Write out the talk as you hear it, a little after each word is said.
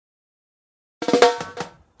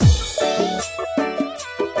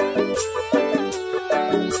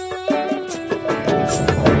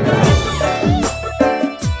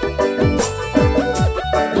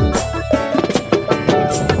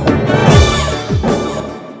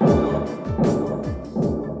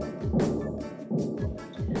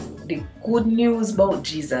news about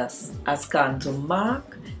Jesus has come to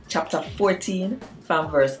Mark chapter 14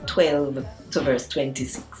 from verse 12 to verse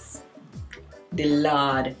 26. The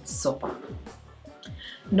Lord's Supper.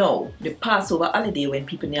 Now, the Passover holiday when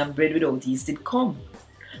people name bread without yeast did come.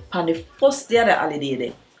 On the first day of the holiday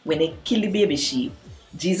day, when they kill the baby sheep,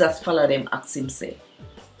 Jesus followed them asked him say,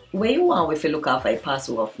 "Where you want if you look after a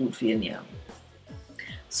Passover food for your name?"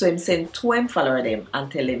 So him send two him follow them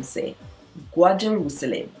and tell them say, "Go to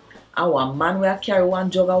Jerusalem, and one man will carry one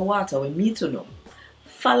jug of water with me to know.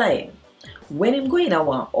 Follow him. When him go in a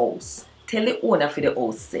one house, tell the owner for the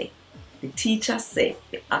house say, the teacher say,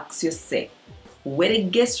 the ask you say, where the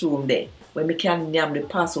guest room there, where me can name the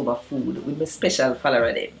Passover food with my special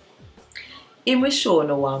follower them. Him will show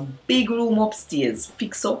no one big room upstairs,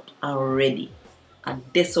 fix up and ready. And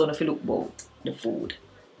that's how if you look about the food."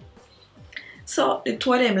 So the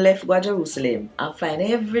two of them left go to Jerusalem and find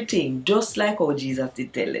everything just like how Jesus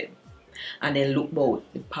did tell them. And then look about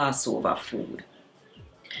the Passover food.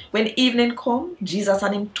 When evening come, Jesus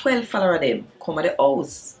and him 12 followers them come at the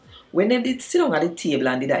house. When they did sit down at the table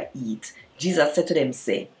and did eat, Jesus said to them,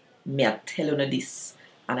 say, "Me a tell you this,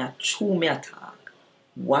 and a true me a talk.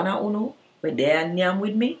 One of you, when they are near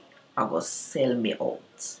with me, I go sell me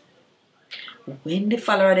out." When the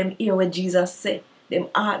follower them hear what Jesus said, them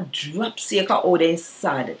heart drop sake of how they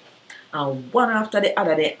sad. And one after the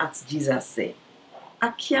other they ask Jesus say, "I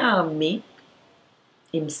can't me?"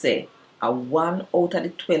 Him say, "A one out of the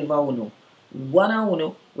 12 of you, one of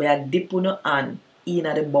you will dip on hand in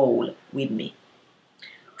the bowl with me.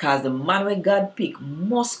 Cause the man where God pick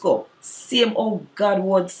must go, same how God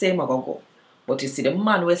word say I go. But you see the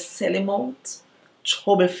man where sell him out,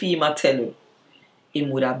 trouble for him I tell you. Him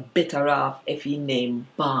would have better off if he named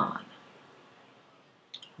Barn."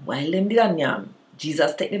 While them did a yam,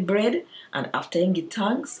 Jesus take the bread and after him give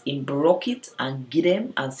thanks, he broke it and give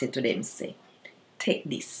them and said to them, say, "Take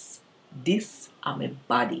this. This are my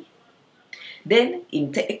body." Then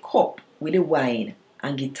him take a cup with the wine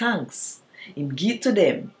and give thanks. Him give to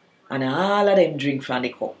them and all of them drink from the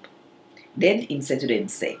cup. Then him said to them,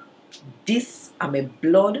 say, "This are my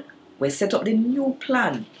blood where set up the new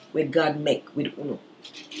plan where God make with uno.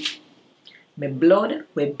 My blood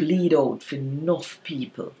will bleed out for enough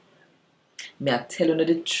people. Me I tell you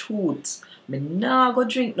the truth, me nah go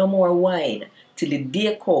drink no more wine till the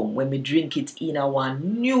day come when me drink it in a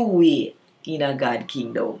one new way in a God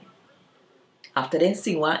kingdom." After them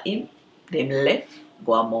sing one hymn, them left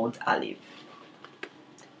go a Mount Olive.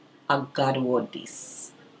 A Gad Wod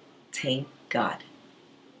Dis. Thank God.